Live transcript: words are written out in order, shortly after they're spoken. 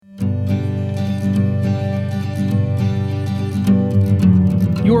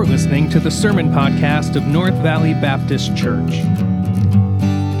You're listening to the sermon podcast of North Valley Baptist Church.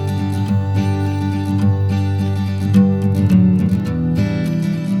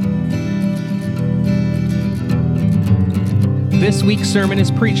 This week's sermon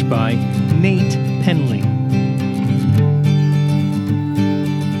is preached by Nate Penley.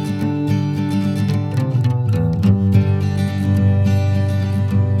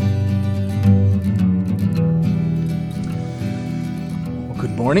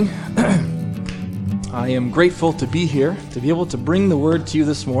 Good morning. I am grateful to be here, to be able to bring the word to you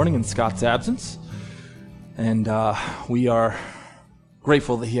this morning in Scott's absence. And we are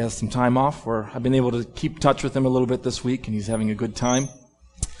grateful that he has some time off, where I've been able to keep touch with him a little bit this week, and he's having a good time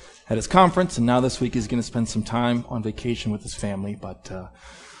at his conference. And now this week he's going to spend some time on vacation with his family. But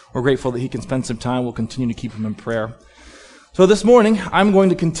we're grateful that he can spend some time. We'll continue to keep him in prayer. So this morning, I'm going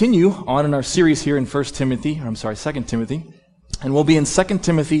to continue on in our series here in 2 Timothy. And we'll be in 2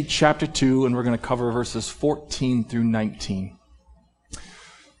 Timothy chapter 2, and we're going to cover verses 14 through 19.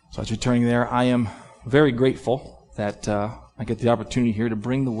 So as you're turning there, I am very grateful that I get the opportunity here to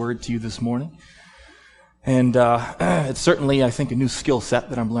bring the word to you this morning. And it's certainly, I think, a new skill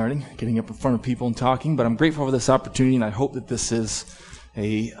set that I'm learning, getting up in front of people and talking. But I'm grateful for this opportunity, and I hope that this is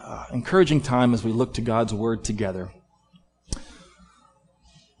a encouraging time as we look to God's word together. So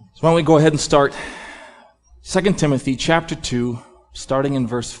why don't we go ahead and start 2 Timothy chapter 2, starting in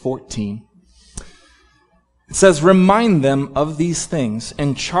verse 14. It says, "Remind them of these things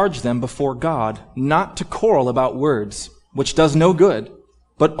and charge them before God not to quarrel about words, which does no good,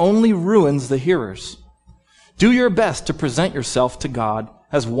 but only ruins the hearers. Do your best to present yourself to God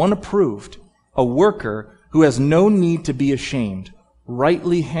as one approved, a worker who has no need to be ashamed,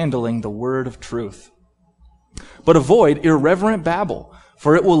 rightly handling the word of truth. But avoid irreverent babble,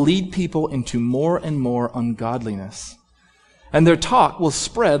 for it will lead people into more and more ungodliness. And their talk will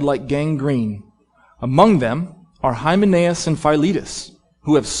spread like gangrene. Among them are Hymenaeus and Philetus,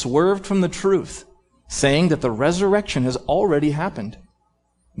 who have swerved from the truth, saying that the resurrection has already happened.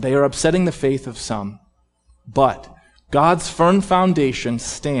 They are upsetting the faith of some. But God's firm foundation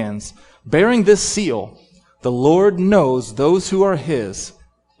stands, bearing this seal: the Lord knows those who are his,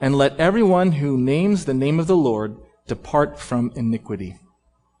 and let everyone who names the name of the Lord depart from iniquity."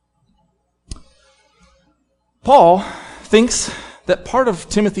 Paul thinks that part of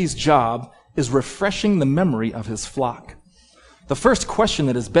Timothy's job is refreshing the memory of his flock. The first question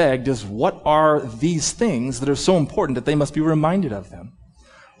that is begged is, what are these things that are so important that they must be reminded of them?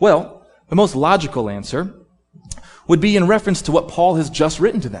 Well, the most logical answer would be in reference to what Paul has just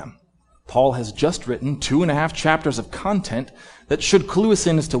written to them. Paul has just written 2.5 chapters of content that should clue us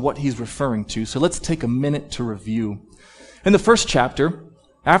in as to what he's referring to. So let's take a minute to review. In the first chapter,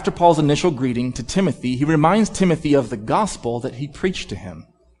 after Paul's initial greeting to Timothy, he reminds Timothy of the gospel that he preached to him.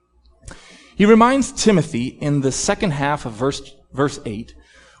 He reminds Timothy in the second half of verse 8,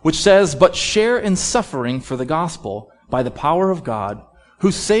 which says, "But share in suffering for the gospel by the power of God,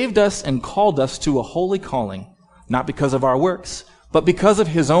 who saved us and called us to a holy calling, not because of our works, but because of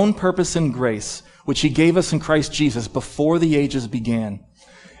his own purpose and grace, which he gave us in Christ Jesus before the ages began,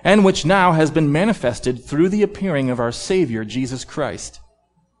 and which now has been manifested through the appearing of our Savior, Jesus Christ,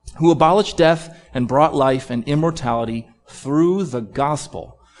 who abolished death and brought life and immortality through the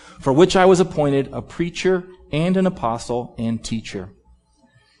gospel, for which I was appointed a preacher and an apostle and teacher."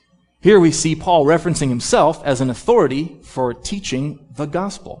 Here we see Paul referencing himself as an authority for teaching the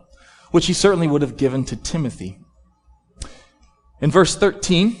gospel, which he certainly would have given to Timothy. In verse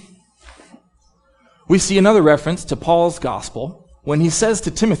 13, we see another reference to Paul's gospel when he says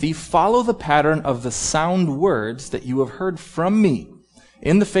to Timothy, "Follow the pattern of the sound words that you have heard from me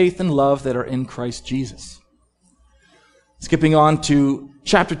in the faith and love that are in Christ Jesus." Skipping on to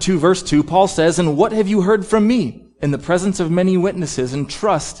chapter 2, verse 2, Paul says, "And what have you heard from me in the presence of many witnesses, and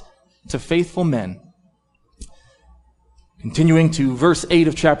trust to faithful men?" Continuing to verse 8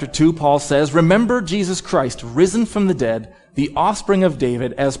 of chapter 2, Paul says, "Remember Jesus Christ, risen from the dead, the offspring of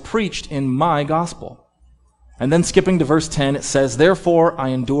David, as preached in my gospel." And then skipping to verse 10, it says, "Therefore I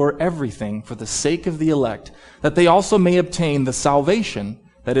endure everything for the sake of the elect, that they also may obtain the salvation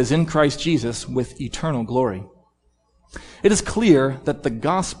that is in Christ Jesus with eternal glory." It is clear that the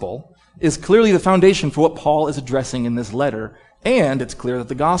gospel is clearly the foundation for what Paul is addressing in this letter, and it's clear that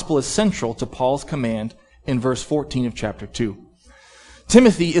the gospel is central to Paul's command in verse 14 of chapter 2.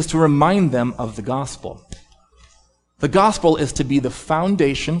 Timothy is to remind them of the gospel. The gospel is to be the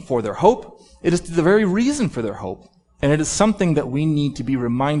foundation for their hope. It is the very reason for their hope, and it is something that we need to be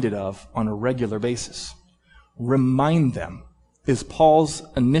reminded of on a regular basis. Remind them is Paul's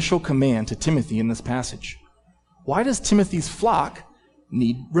initial command to Timothy in this passage. Why does Timothy's flock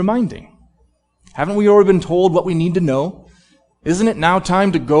need reminding? Haven't we already been told what we need to know? Isn't it now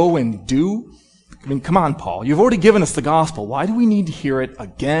time to go and do? I mean, come on, Paul. You've already given us the gospel. Why do we need to hear it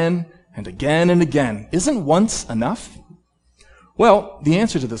again and again and again? Isn't once enough? Well, the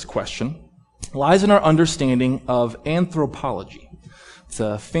answer to this question lies in our understanding of anthropology. It's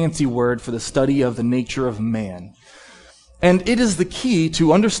a fancy word for the study of the nature of man. And it is the key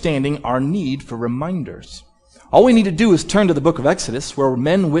to understanding our need for reminders. All we need to do is turn to the book of Exodus, where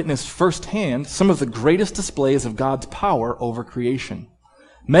men witnessed firsthand some of the greatest displays of God's power over creation.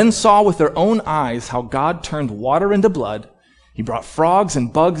 Men saw with their own eyes how God turned water into blood. He brought frogs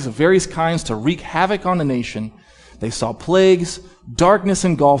and bugs of various kinds to wreak havoc on the nation. They saw plagues, darkness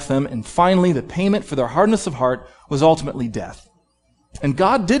engulf them, and finally the payment for their hardness of heart was ultimately death. And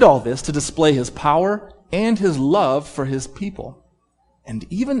God did all this to display his power and his love for his people. And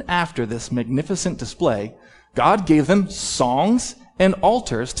even after this magnificent display, God gave them songs and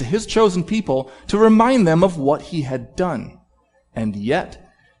altars to his chosen people to remind them of what he had done. And yet,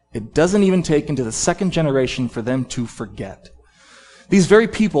 it doesn't even take into the second generation for them to forget. These very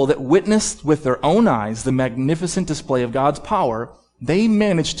people that witnessed with their own eyes the magnificent display of God's power, they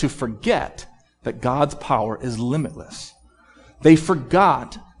managed to forget that God's power is limitless. They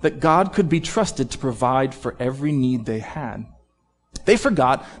forgot that God could be trusted to provide for every need they had. They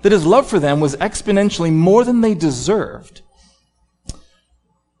forgot that his love for them was exponentially more than they deserved.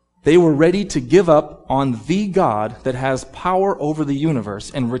 They were ready to give up on the God that has power over the universe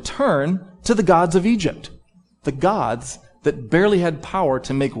and return to the gods of Egypt, the gods that barely had power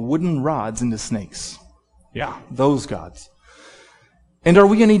to make wooden rods into snakes. Yeah, those gods. And are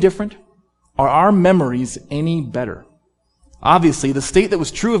we any different? Are our memories any better? Obviously, the state that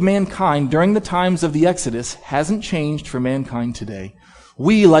was true of mankind during the times of the Exodus hasn't changed for mankind today.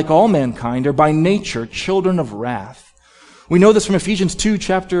 We, like all mankind, are by nature children of wrath. We know this from Ephesians 2,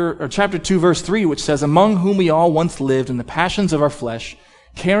 chapter 2, verse 3, which says, "Among whom we all once lived in the passions of our flesh,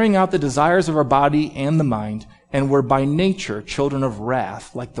 carrying out the desires of our body and the mind, and were by nature children of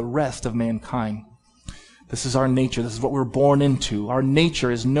wrath, like the rest of mankind." This is our nature. This is what we're born into. Our nature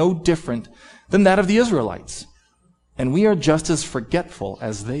is no different than that of the Israelites. And we are just as forgetful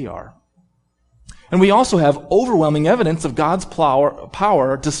as they are. And we also have overwhelming evidence of God's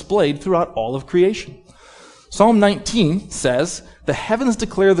power displayed throughout all of creation. Psalm 19 says, "The heavens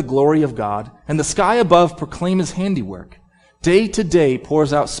declare the glory of God, and the sky above proclaim his handiwork. Day to day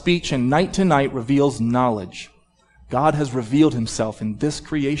pours out speech, and night to night reveals knowledge." God has revealed himself in this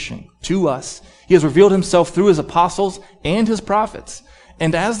creation to us. He has revealed himself through his apostles and his prophets.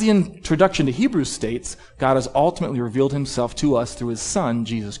 And as the introduction to Hebrews states, God has ultimately revealed himself to us through his Son,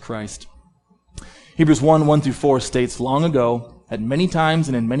 Jesus Christ. Hebrews 1:1-4 states, "Long ago, at many times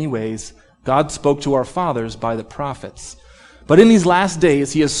and in many ways, God spoke to our fathers by the prophets. But in these last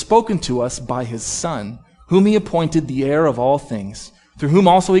days he has spoken to us by his Son, whom he appointed the heir of all things, through whom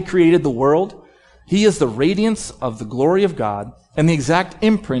also he created the world. He is the radiance of the glory of God and the exact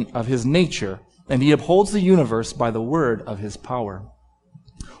imprint of his nature, and he upholds the universe by the word of his power."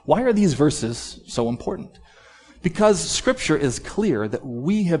 Why are these verses so important? Because Scripture is clear that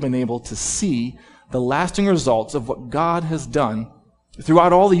we have been able to see the lasting results of what God has done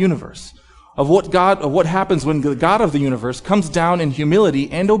throughout all the universe, of what happens when the God of the universe comes down in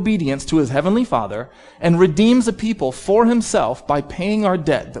humility and obedience to his heavenly Father and redeems a people for himself by paying our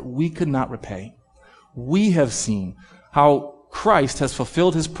debt that we could not repay. We have seen how Christ has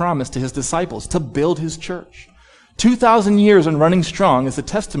fulfilled his promise to his disciples to build his church. 2,000 years and running strong is a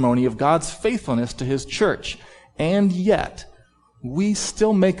testimony of God's faithfulness to his church. And yet, we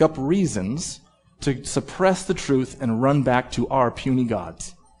still make up reasons to suppress the truth and run back to our puny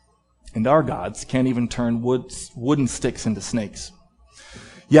gods. And our gods can't even turn wooden sticks into snakes.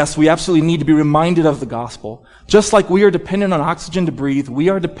 Yes, we absolutely need to be reminded of the gospel. Just like we are dependent on oxygen to breathe, we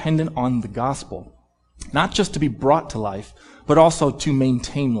are dependent on the gospel. Not just to be brought to life, but also to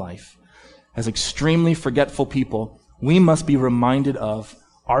maintain life. As extremely forgetful people, we must be reminded of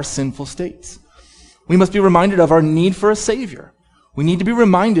our sinful states. We must be reminded of our need for a Savior. We need to be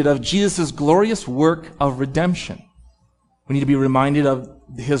reminded of Jesus' glorious work of redemption. We need to be reminded of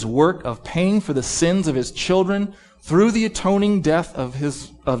his work of paying for the sins of his children through the atoning death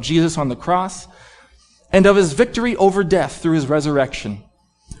of Jesus on the cross, and of his victory over death through his resurrection.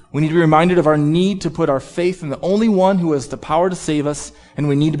 We need to be reminded of our need to put our faith in the only one who has the power to save us, and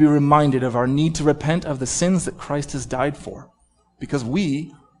we need to be reminded of our need to repent of the sins that Christ has died for, because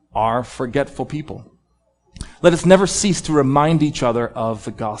we are forgetful people. Let us never cease to remind each other of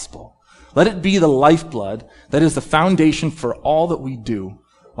the gospel. Let it be the lifeblood that is the foundation for all that we do.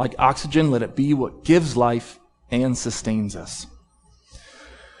 Like oxygen, let it be what gives life and sustains us.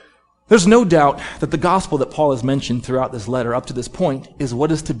 There's no doubt that the gospel that Paul has mentioned throughout this letter up to this point is what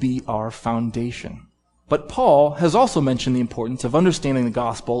is to be our foundation. But Paul has also mentioned the importance of understanding the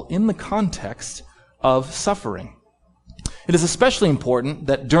gospel in the context of suffering. It is especially important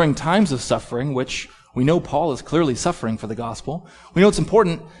that during times of suffering, which we know Paul is clearly suffering for the gospel, we know it's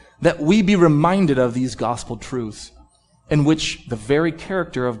important that we be reminded of these gospel truths in which the very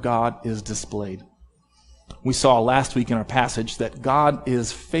character of God is displayed. We saw last week in our passage that God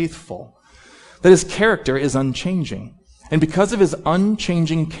is faithful, that his character is unchanging. And because of his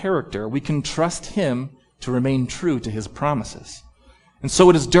unchanging character, we can trust him to remain true to his promises. And so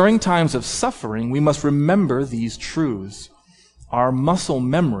it is during times of suffering we must remember these truths. Our muscle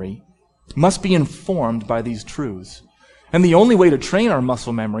memory must be informed by these truths. And the only way to train our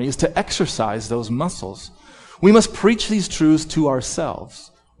muscle memory is to exercise those muscles. We must preach these truths to ourselves.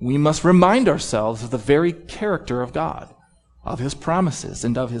 We must remind ourselves of the very character of God, of his promises,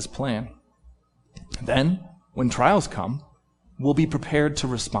 and of his plan. Then, when trials come, we'll be prepared to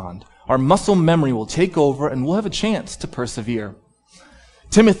respond. Our muscle memory will take over, and we'll have a chance to persevere.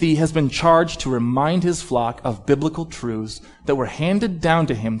 Timothy has been charged to remind his flock of biblical truths that were handed down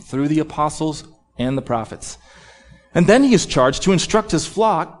to him through the apostles and the prophets. And then he is charged to instruct his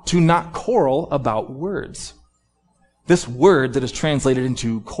flock to not quarrel about words. This word that is translated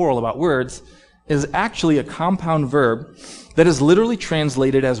into quarrel about words is actually a compound verb that is literally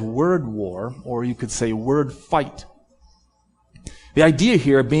translated as word war, or you could say word fight. The idea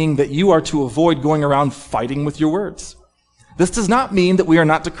here being that you are to avoid going around fighting with your words. This does not mean that we are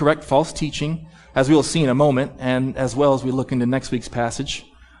not to correct false teaching, as we will see in a moment, and as well as we look into next week's passage.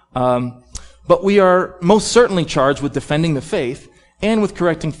 But we are most certainly charged with defending the faith and with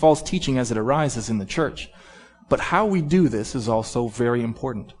correcting false teaching as it arises in the church. But how we do this is also very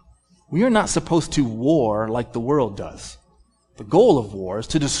important. We are not supposed to war like the world does. The goal of war is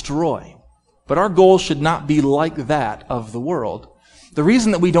to destroy. But our goal should not be like that of the world. The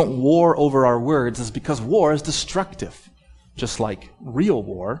reason that we don't war over our words is because war is destructive. Just like real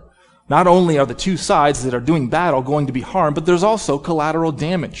war, not only are the two sides that are doing battle going to be harmed, but there's also collateral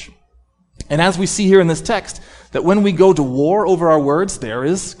damage. And as we see here in this text, that when we go to war over our words, there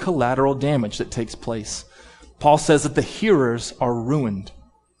is collateral damage that takes place. Paul says that the hearers are ruined.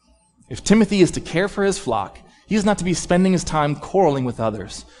 If Timothy is to care for his flock, he is not to be spending his time quarreling with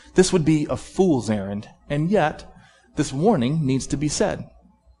others. This would be a fool's errand, and yet this warning needs to be said.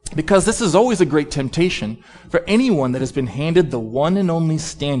 Because this is always a great temptation for anyone that has been handed the one and only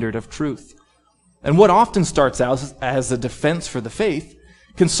standard of truth. And what often starts out as a defense for the faith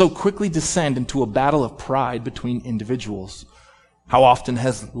can so quickly descend into a battle of pride between individuals. How often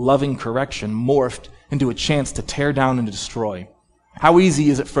has loving correction morphed into a chance to tear down and destroy? How easy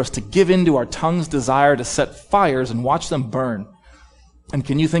is it for us to give in to our tongue's desire to set fires and watch them burn? And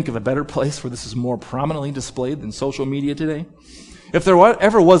can you think of a better place where this is more prominently displayed than social media today? If there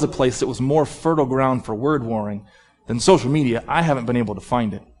ever was a place that was more fertile ground for word warring than social media, I haven't been able to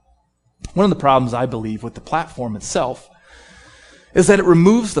find it. One of the problems, I believe, with the platform itself is that it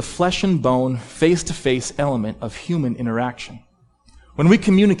removes the flesh and bone, face-to-face element of human interaction. When we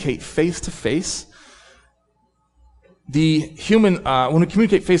communicate face-to-face, when we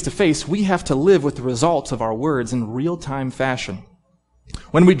communicate face-to-face, we have to live with the results of our words in real-time fashion.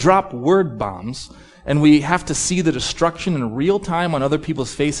 When we drop word bombs, and we have to see the destruction in real time on other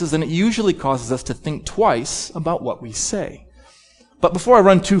people's faces, then it usually causes us to think twice about what we say. But before I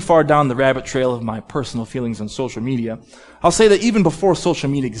run too far down the rabbit trail of my personal feelings on social media, I'll say that even before social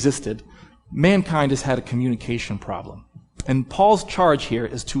media existed, mankind has had a communication problem. And Paul's charge here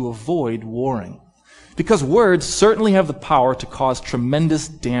is to avoid warring. Because words certainly have the power to cause tremendous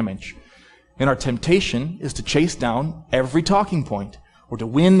damage. And our temptation is to chase down every talking point, or to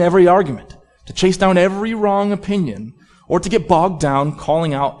win every argument, to chase down every wrong opinion, or to get bogged down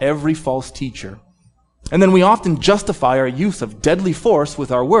calling out every false teacher. And then we often justify our use of deadly force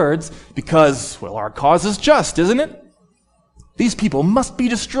with our words because, well, our cause is just, isn't it? These people must be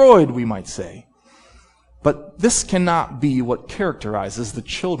destroyed, we might say. But this cannot be what characterizes the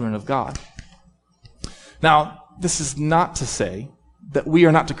children of God. Now, this is not to say that we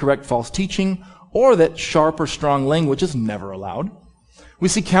are not to correct false teaching or that sharp or strong language is never allowed. We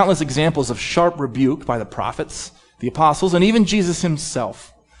see countless examples of sharp rebuke by the prophets, the apostles, and even Jesus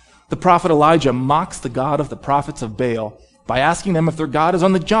himself. The prophet Elijah mocks the God of the prophets of Baal by asking them if their God is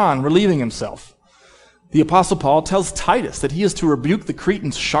on the John, relieving himself. The apostle Paul tells Titus that he is to rebuke the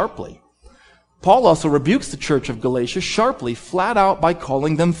Cretans sharply. Paul also rebukes the church of Galatia sharply, flat out by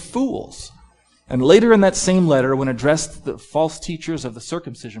calling them fools. And later in that same letter, when addressed to the false teachers of the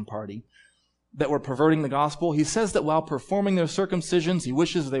circumcision party, that were perverting the gospel. He says that while performing their circumcisions, he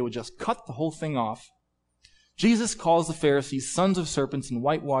wishes they would just cut the whole thing off. Jesus calls the Pharisees sons of serpents and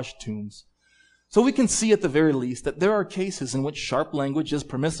whitewashed tombs. So we can see at the very least that there are cases in which sharp language is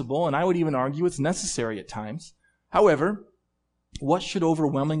permissible, and I would even argue it's necessary at times. However, what should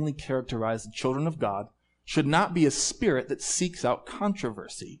overwhelmingly characterize the children of God should not be a spirit that seeks out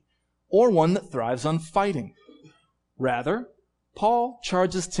controversy, or one that thrives on fighting. Rather, Paul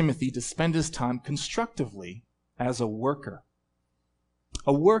charges Timothy to spend his time constructively as a worker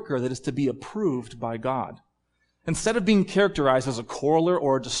that is to be approved by God. Instead of being characterized as a quarreler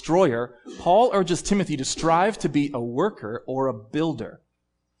or a destroyer, Paul urges Timothy to strive to be a worker or a builder.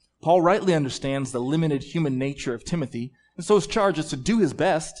 Paul rightly understands the limited human nature of Timothy, and so his charge is to do his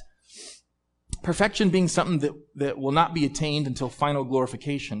best, perfection being something that will not be attained until final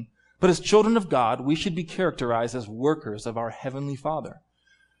glorification. But as children of God, we should be characterized as workers of our Heavenly Father.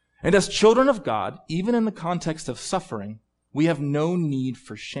 And as children of God, even in the context of suffering, we have no need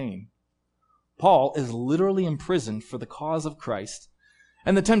for shame. Paul is literally imprisoned for the cause of Christ,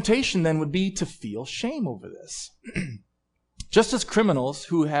 and the temptation then would be to feel shame over this. Just as criminals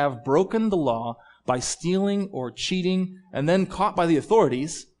who have broken the law by stealing or cheating and then caught by the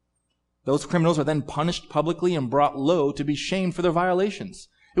authorities, those criminals are then punished publicly and brought low to be shamed for their violations.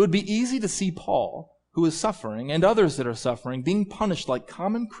 It would be easy to see Paul, who is suffering, and others that are suffering, being punished like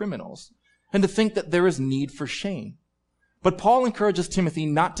common criminals, and to think that there is need for shame. But Paul encourages Timothy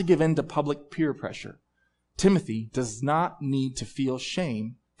not to give in to public peer pressure. Timothy does not need to feel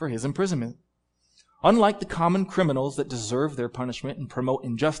shame for his imprisonment. Unlike the common criminals that deserve their punishment and promote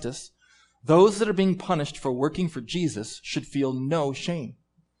injustice, those that are being punished for working for Jesus should feel no shame.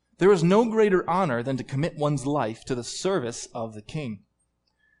 There is no greater honor than to commit one's life to the service of the King.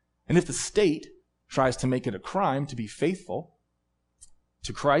 And if the state tries to make it a crime to be faithful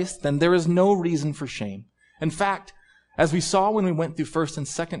to Christ, then there is no reason for shame. In fact, as we saw when we went through 1 and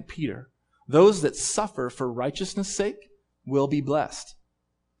 2 Peter, those that suffer for righteousness' sake will be blessed.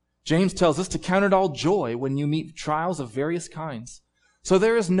 James tells us to count it all joy when you meet trials of various kinds. So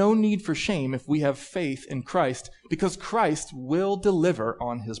there is no need for shame if we have faith in Christ, because Christ will deliver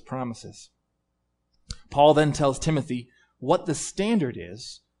on his promises. Paul then tells Timothy what the standard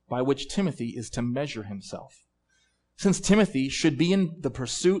is by which Timothy is to measure himself. Since Timothy should be in the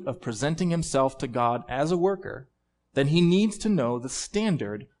pursuit of presenting himself to God as a worker, then he needs to know the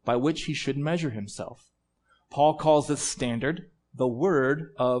standard by which he should measure himself. Paul calls this standard the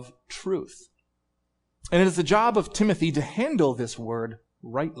word of truth. And it is the job of Timothy to handle this word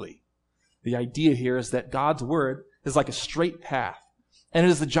rightly. The idea here is that God's word is like a straight path, and it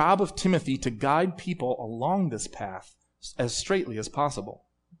is the job of Timothy to guide people along this path as straightly as possible.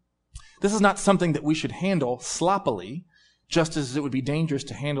 This is not something that we should handle sloppily. Just as it would be dangerous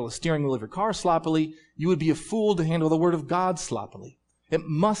to handle the steering wheel of your car sloppily, you would be a fool to handle the word of God sloppily. It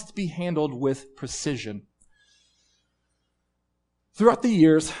must be handled with precision. Throughout the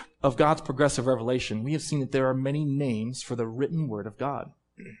years of God's progressive revelation, we have seen that there are many names for the written word of God.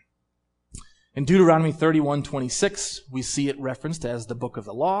 In Deuteronomy 31:26, we see it referenced as the book of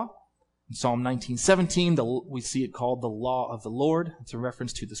the law. In Psalm 19:17, we see it called the law of the Lord. It's a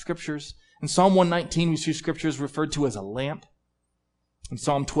reference to the scriptures. In Psalm 119, we see scriptures referred to as a lamp. In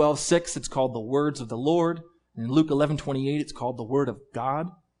Psalm 12:6, it's called the words of the Lord. And in Luke 11:28, it's called the word of God.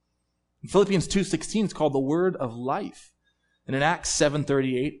 In Philippians 2:16, it's called the word of life. And in Acts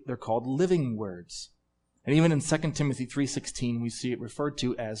 7:38, they're called living words. And even in 2 Timothy 3:16, we see it referred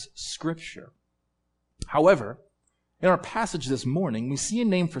to as scripture. However, in our passage this morning, we see a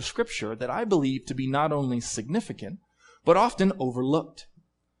name for scripture that I believe to be not only significant, but often overlooked.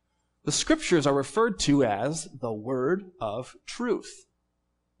 The scriptures are referred to as the word of truth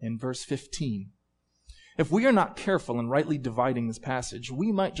in verse 15. If we are not careful in rightly dividing this passage,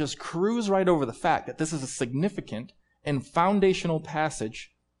 we might just cruise right over the fact that this is a significant and foundational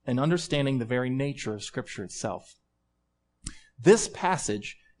passage in understanding the very nature of Scripture itself. This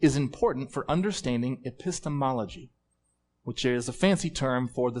passage is important for understanding epistemology, which is a fancy term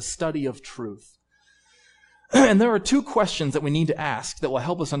for the study of truth. And there are two questions that we need to ask that will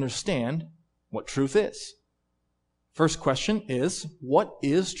help us understand what truth is. First question is, what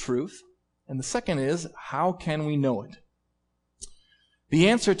is truth? And the second is, how can we know it? The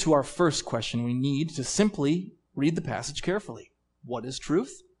answer to our first question, we need to simply read the passage carefully. What is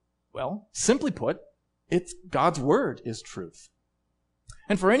truth? Well, simply put, it's God's word is truth.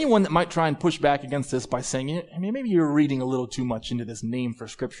 And for anyone that might try and push back against this by saying, maybe you're reading a little too much into this name for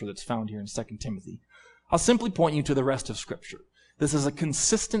Scripture that's found here in 2 Timothy, I'll simply point you to the rest of Scripture. This is a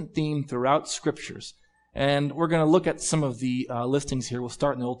consistent theme throughout Scriptures, And we're going to look at some of the listings here. We'll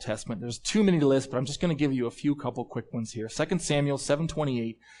start in the Old Testament. There's too many to list, but I'm just going to give you a couple quick ones here. 2 Samuel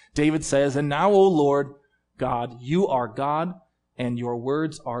 7:28, David says, "And now, O Lord God, you are God, and your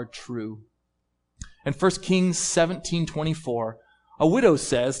words are true." And 1 Kings 17:24, a widow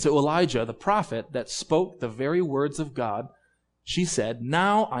says to Elijah, the prophet that spoke the very words of God, she said,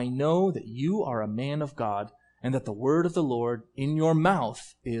 "Now I know that you are a man of God, and that the word of the Lord in your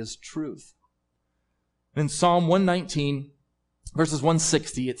mouth is truth." In Psalm 119, verses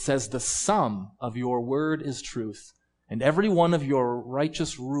 160, it says, "The sum of your word is truth, and every one of your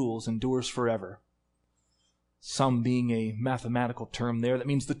righteous rules endures forever." Sum being a mathematical term there, that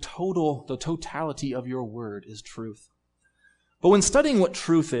means the totality of your word is truth. But when studying what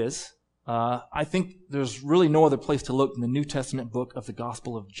truth is, I think there's really no other place to look than the New Testament book of the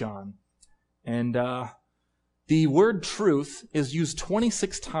Gospel of John. And the word truth is used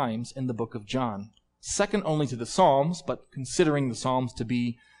 26 times in the book of John. Second only to the Psalms, but considering the Psalms to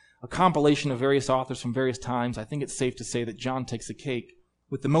be a compilation of various authors from various times, I think it's safe to say that John takes the cake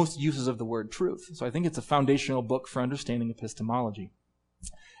with the most uses of the word truth. So I think it's a foundational book for understanding epistemology.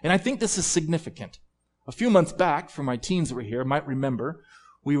 And I think this is significant. A few months back, for my teens that were here, might remember,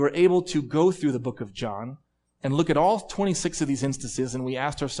 we were able to go through the book of John and look at all 26 of these instances, and we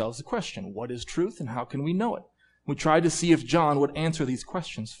asked ourselves the question, what is truth and how can we know it? We tried to see if John would answer these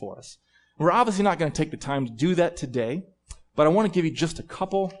questions for us. We're obviously not going to take the time to do that today, but I want to give you just a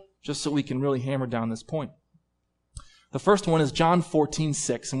couple, just so we can really hammer down this point. The first one is John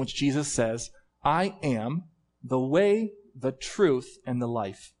 14:6, in which Jesus says, "I am the way, the truth, and the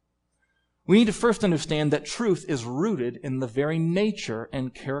life." We need to first understand that truth is rooted in the very nature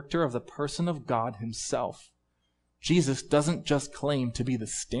and character of the person of God himself. Jesus doesn't just claim to be the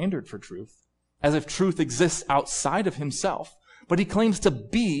standard for truth, as if truth exists outside of himself, but he claims to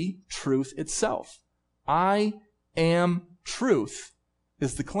be truth itself. "I am truth"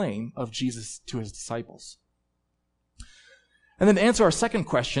 is the claim of Jesus to his disciples. And then to answer our second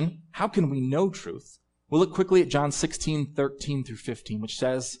question, how can we know truth? We'll look quickly at John 16:13 through 15, which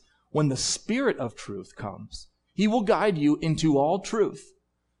says, "When the Spirit of truth comes, he will guide you into all truth.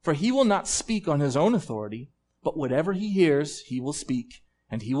 For he will not speak on his own authority, but whatever he hears, he will speak,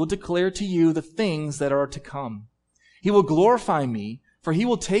 and he will declare to you the things that are to come. He will glorify me, for he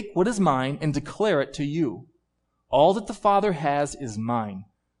will take what is mine and declare it to you. All that the Father has is mine.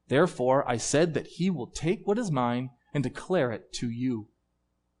 Therefore I said that he will take what is mine and declare it to you."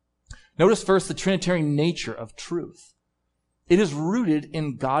 Notice first the Trinitarian nature of truth. It is rooted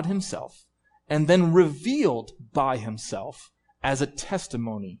in God himself and then revealed by himself as a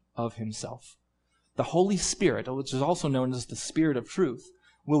testimony of himself. The Holy Spirit, which is also known as the Spirit of truth,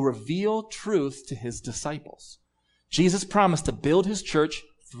 will reveal truth to his disciples. Jesus promised to build his church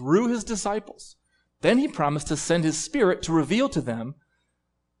through his disciples. Then he promised to send his Spirit to reveal to them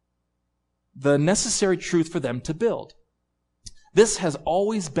the necessary truth for them to build. This has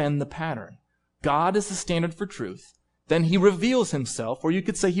always been the pattern. God is the standard for truth. Then he reveals himself, or you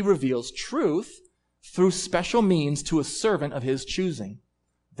could say he reveals truth through special means to a servant of his choosing.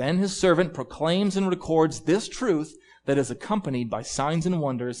 Then his servant proclaims and records this truth that is accompanied by signs and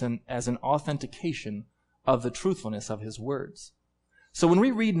wonders and as an authentication of the truthfulness of his words. So when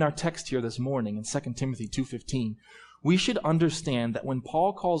we read in our text here this morning in 2 Timothy 2:15, we should understand that when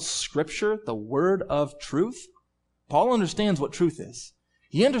Paul calls Scripture the word of truth, Paul understands what truth is.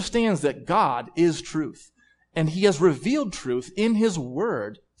 He understands that God is truth, and he has revealed truth in his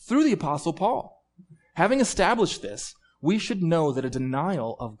word through the Apostle Paul. Having established this, we should know that a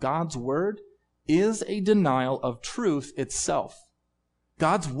denial of God's word is a denial of truth itself.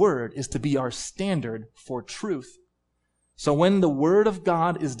 God's word is to be our standard for truth. So when the word of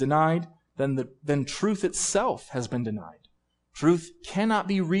God is denied, then truth itself has been denied. Truth cannot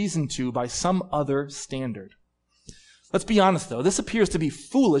be reasoned to by some other standard. Let's be honest, though. This appears to be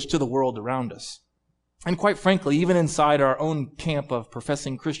foolish to the world around us. And quite frankly, even inside our own camp of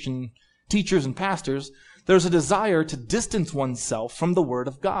professing Christian teachers and pastors, there's a desire to distance oneself from the Word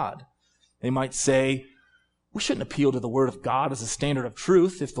of God. They might say, we shouldn't appeal to the Word of God as a standard of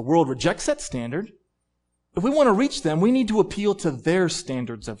truth if the world rejects that standard. If we want to reach them, we need to appeal to their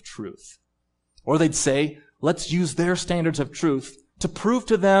standards of truth. Or they'd say, let's use their standards of truth to prove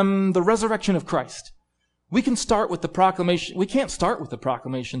to them the resurrection of Christ. We can't start with the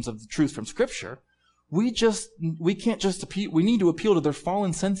proclamations of the truth from Scripture. We need to appeal to their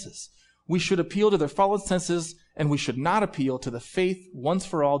fallen senses. We should appeal to their fallen senses, and we should not appeal to the faith once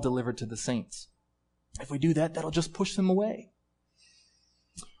for all delivered to the saints. If we do that, that'll just push them away.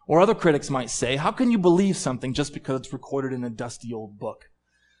 Or other critics might say, how can you believe something just because it's recorded in a dusty old book?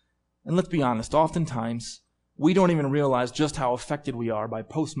 And let's be honest, oftentimes we don't even realize just how affected we are by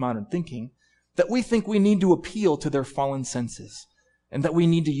postmodern thinking, that we think we need to appeal to their fallen senses, and that we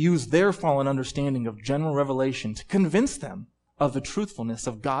need to use their fallen understanding of general revelation to convince them of the truthfulness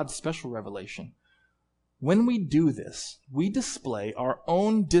of God's special revelation. When we do this, we display our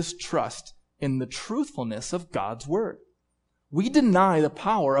own distrust in the truthfulness of God's word. We deny the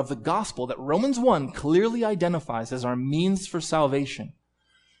power of the gospel that Romans 1 clearly identifies as our means for salvation.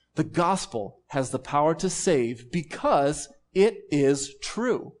 The gospel has the power to save because it is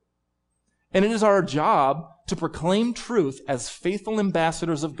true. And it is our job to proclaim truth as faithful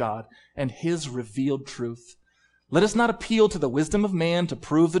ambassadors of God and His revealed truth. Let us not appeal to the wisdom of man to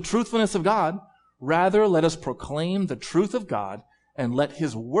prove the truthfulness of God. Rather, let us proclaim the truth of God and let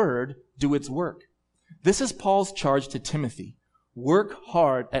His word do its work. This is Paul's charge to Timothy. Work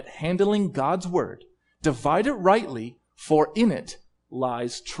hard at handling God's word. Divide it rightly, for in it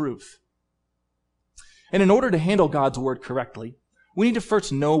lies truth. And in order to handle God's word correctly, we need to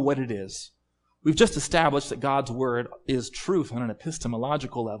first know what it is. We've just established that God's word is truth on an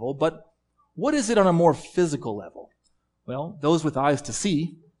epistemological level, but what is it on a more physical level? Well, those with eyes to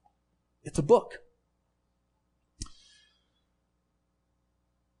see, it's a book.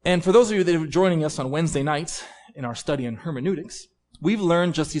 And for those of you that are joining us on Wednesday nights in our study on hermeneutics, we've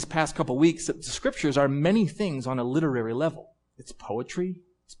learned just these past couple weeks that the scriptures are many things on a literary level. It's poetry,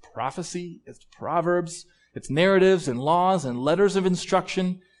 it's prophecy, it's proverbs, it's narratives and laws and letters of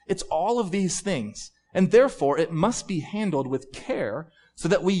instruction. It's all of these things, and therefore it must be handled with care so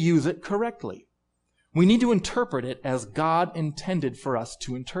that we use it correctly. We need to interpret it as God intended for us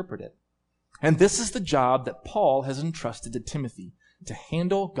to interpret it. And this is the job that Paul has entrusted to Timothy, to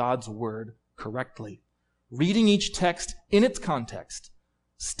handle God's word correctly. Reading each text in its context,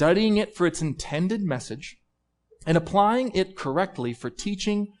 studying it for its intended message, and applying it correctly for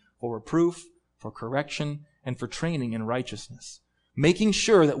teaching, for reproof, for correction, and for training in righteousness. Making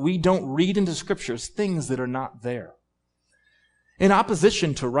sure that we don't read into scriptures things that are not there. In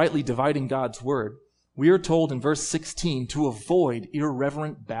opposition to rightly dividing God's word, we are told in verse 16 to avoid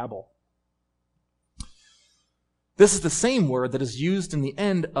irreverent babble. This is the same word that is used in the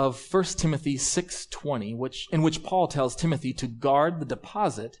end of 1 Timothy 6:20, in which Paul tells Timothy to guard the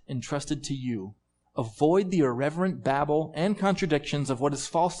deposit entrusted to you. Avoid the irreverent babble and contradictions of what is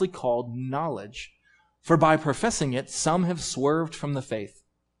falsely called knowledge, for by professing it, some have swerved from the faith.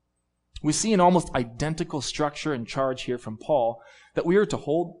 We see an almost identical structure and charge here from Paul that we are to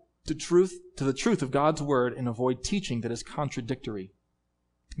hold to the truth of God's word and avoid teaching that is contradictory,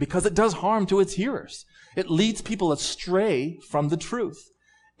 because it does harm to its hearers. It leads people astray from the truth,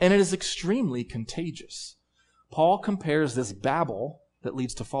 and it is extremely contagious. Paul compares this babble that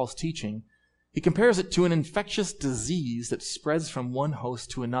leads to false teaching, he compares it to an infectious disease that spreads from one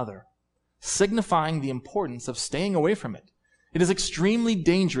host to another, signifying the importance of staying away from it. It is extremely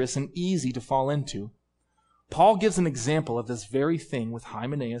dangerous and easy to fall into. Paul gives an example of this very thing with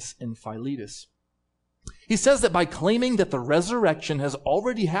Hymenaeus and Philetus. He says that by claiming that the resurrection has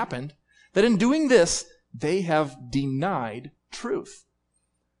already happened, that in doing this, they have denied truth.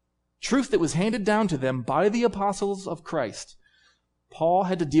 Truth that was handed down to them by the apostles of Christ. Paul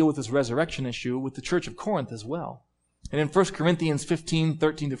had to deal with this resurrection issue with the church of Corinth as well. And in 1 Corinthians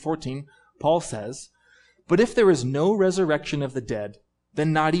 15:13-14, Paul says, "But if there is no resurrection of the dead,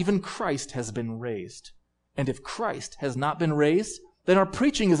 then not even Christ has been raised. And if Christ has not been raised, then our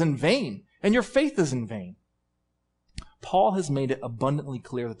preaching is in vain, and your faith is in vain." Paul has made it abundantly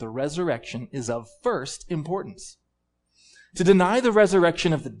clear that the resurrection is of first importance. To deny the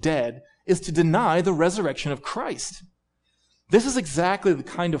resurrection of the dead is to deny the resurrection of Christ. This is exactly the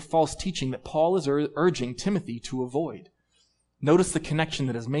kind of false teaching that Paul is urging Timothy to avoid. Notice the connection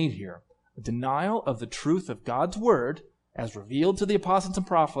that is made here. A denial of the truth of God's word, as revealed to the apostles and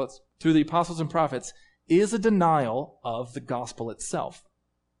prophets, through the apostles and prophets, is a denial of the gospel itself.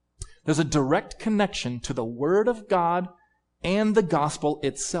 There's a direct connection to the word of God and the gospel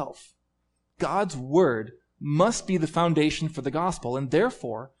itself. God's word must be the foundation for the gospel, and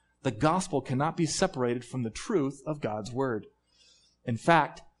therefore, the gospel cannot be separated from the truth of God's word. In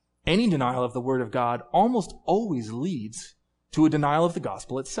fact, any denial of the word of God almost always leads to a denial of the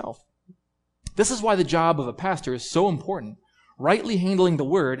gospel itself. This is why the job of a pastor is so important. Rightly handling the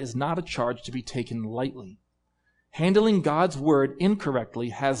word is not a charge to be taken lightly. Handling God's word incorrectly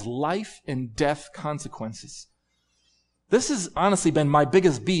has life and death consequences. This has honestly been my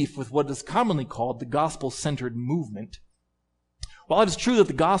biggest beef with what is commonly called the gospel-centered movement. While it is true that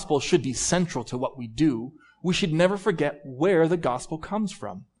the gospel should be central to what we do, we should never forget where the gospel comes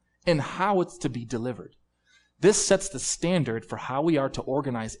from and how it's to be delivered. This sets the standard for how we are to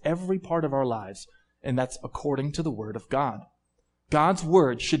organize every part of our lives, and that's according to the Word of God. God's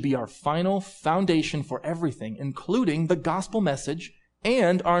Word should be our final foundation for everything, including the gospel message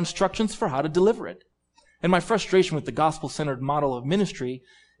and our instructions for how to deliver it. And my frustration with the gospel-centered model of ministry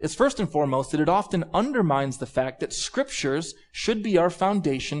is first and foremost that it often undermines the fact that scriptures should be our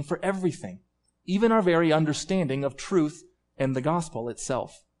foundation for everything, even our very understanding of truth and the gospel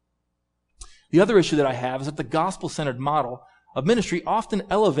itself. The other issue that I have is that the gospel-centered model of ministry often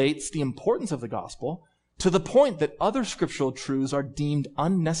elevates the importance of the gospel to the point that other scriptural truths are deemed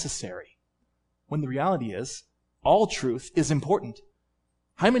unnecessary, when the reality is, all truth is important.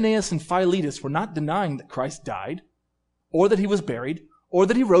 Hymenaeus and Philetus were not denying that Christ died, or that he was buried, or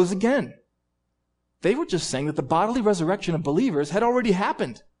that he rose again. They were just saying that the bodily resurrection of believers had already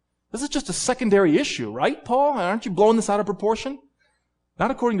happened. This is just a secondary issue, right, Paul? Aren't you blowing this out of proportion?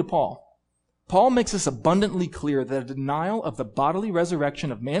 Not according to Paul. Paul makes this abundantly clear that a denial of the bodily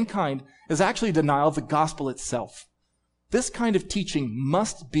resurrection of mankind is actually a denial of the gospel itself. This kind of teaching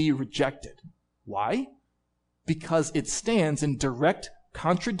must be rejected. Why? Because it stands in direct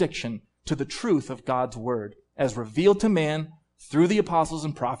contradiction to the truth of God's word, as revealed to man through the apostles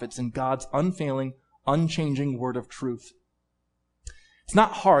and prophets in God's unfailing, unchanging word of truth. It's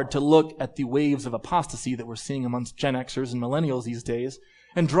not hard to look at the waves of apostasy that we're seeing amongst Gen Xers and millennials these days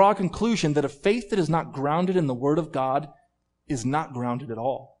and draw a conclusion that a faith that is not grounded in the Word of God is not grounded at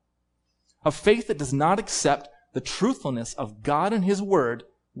all. A faith that does not accept the truthfulness of God and His Word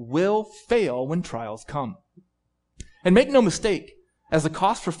will fail when trials come. And make no mistake, as the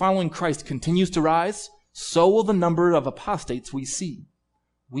cost for following Christ continues to rise, so will the number of apostates we see.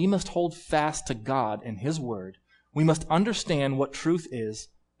 We must hold fast to God and His Word. We must understand what truth is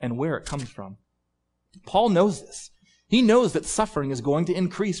and where it comes from. Paul knows this. He knows that suffering is going to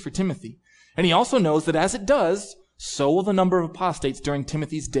increase for Timothy. And he also knows that as it does, so will the number of apostates during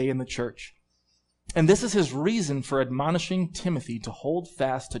Timothy's day in the church. And this is his reason for admonishing Timothy to hold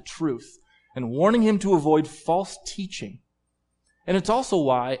fast to truth and warning him to avoid false teaching. And it's also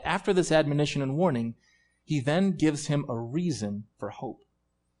why, after this admonition and warning, he then gives him a reason for hope.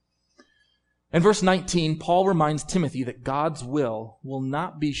 In verse 19, Paul reminds Timothy that God's will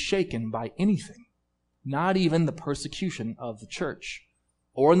not be shaken by anything, not even the persecution of the church,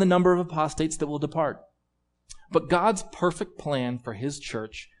 or in the number of apostates that will depart. But God's perfect plan for His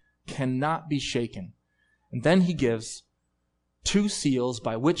church cannot be shaken. And then he gives two seals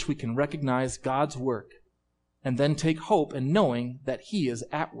by which we can recognize God's work, and then take hope in knowing that He is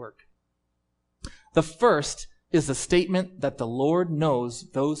at work. The first is the statement that the Lord knows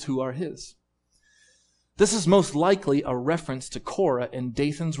those who are His. This is most likely a reference to Korah and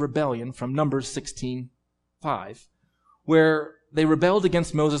Dathan's rebellion from Numbers 16:5, where they rebelled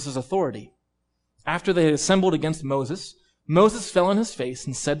against Moses' authority. After they had assembled against Moses, Moses fell on his face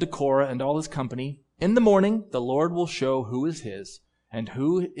and said to Korah and all his company, "In the morning the Lord will show who is His and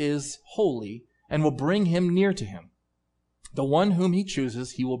who is holy, and will bring him near to Him. The one whom He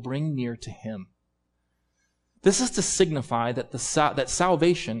chooses He will bring near to Him." This is to signify that that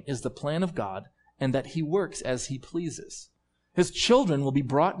salvation is the plan of God, and that He works as He pleases. His children will be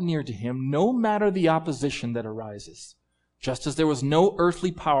brought near to Him no matter the opposition that arises. Just as there was no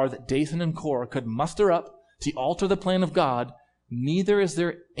earthly power that Dathan and Korah could muster up to alter the plan of God, neither is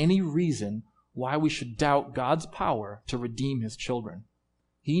there any reason why we should doubt God's power to redeem His children.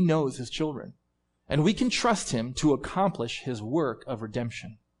 He knows His children, and we can trust Him to accomplish His work of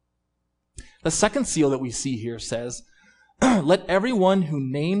redemption. The second seal that we see here says, "Let everyone who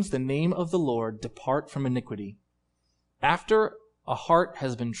names the name of the Lord depart from iniquity." After a heart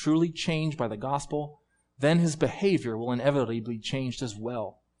has been truly changed by the gospel, then his behavior will inevitably be changed as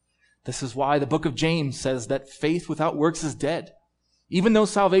well. This is why the book of James says that faith without works is dead. Even though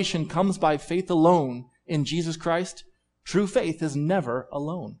salvation comes by faith alone in Jesus Christ, true faith is never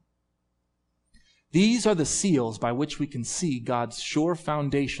alone. These are the seals by which we can see God's sure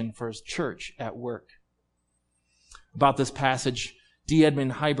foundation for His church at work. About this passage, D.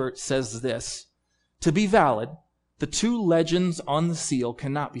 Edmund Hiebert says this: "To be valid, the two legends on the seal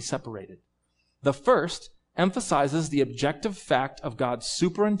cannot be separated. The first emphasizes the objective fact of God's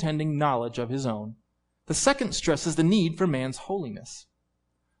superintending knowledge of His own. The second stresses the need for man's holiness.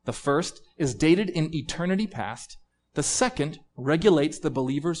 The first is dated in eternity past. The second regulates the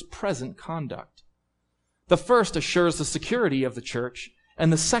believer's present conduct. The first assures the security of the church,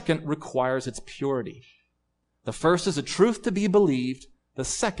 and the second requires its purity. The first is a truth to be believed. The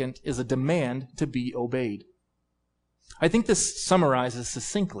second is a demand to be obeyed." I think this summarizes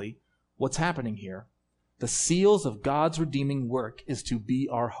succinctly what's happening here. The seals of God's redeeming work is to be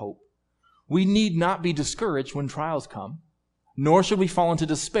our hope. We need not be discouraged when trials come, nor should we fall into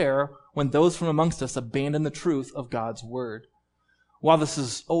despair when those from amongst us abandon the truth of God's word. While this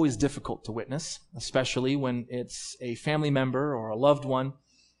is always difficult to witness, especially when it's a family member or a loved one,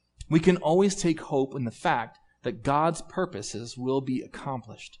 we can always take hope in the fact that God's purposes will be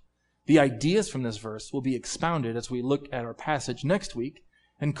accomplished. The ideas from this verse will be expounded as we look at our passage next week,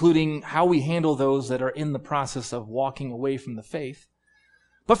 including how we handle those that are in the process of walking away from the faith.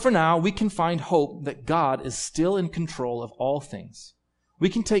 But for now, we can find hope that God is still in control of all things. We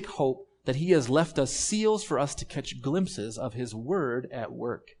can take hope that he has left us seals for us to catch glimpses of his word at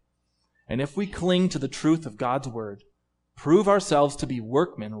work. And if we cling to the truth of God's word, prove ourselves to be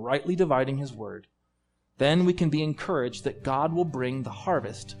workmen rightly dividing his word, then we can be encouraged that God will bring the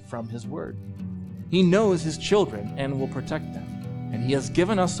harvest from his word. He knows his children and will protect them, and he has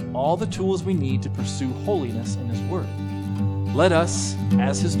given us all the tools we need to pursue holiness in his word. Let us,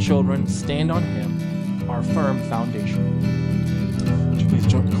 as his children, stand on him, our firm foundation. Would you please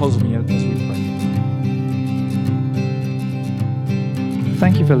close with me as we pray?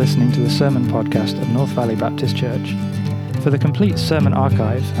 Thank you for listening to the sermon podcast of North Valley Baptist Church. For the complete sermon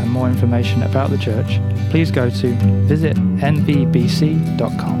archive and more information about the church, please go to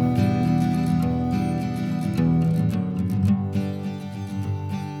visitnvbc.com.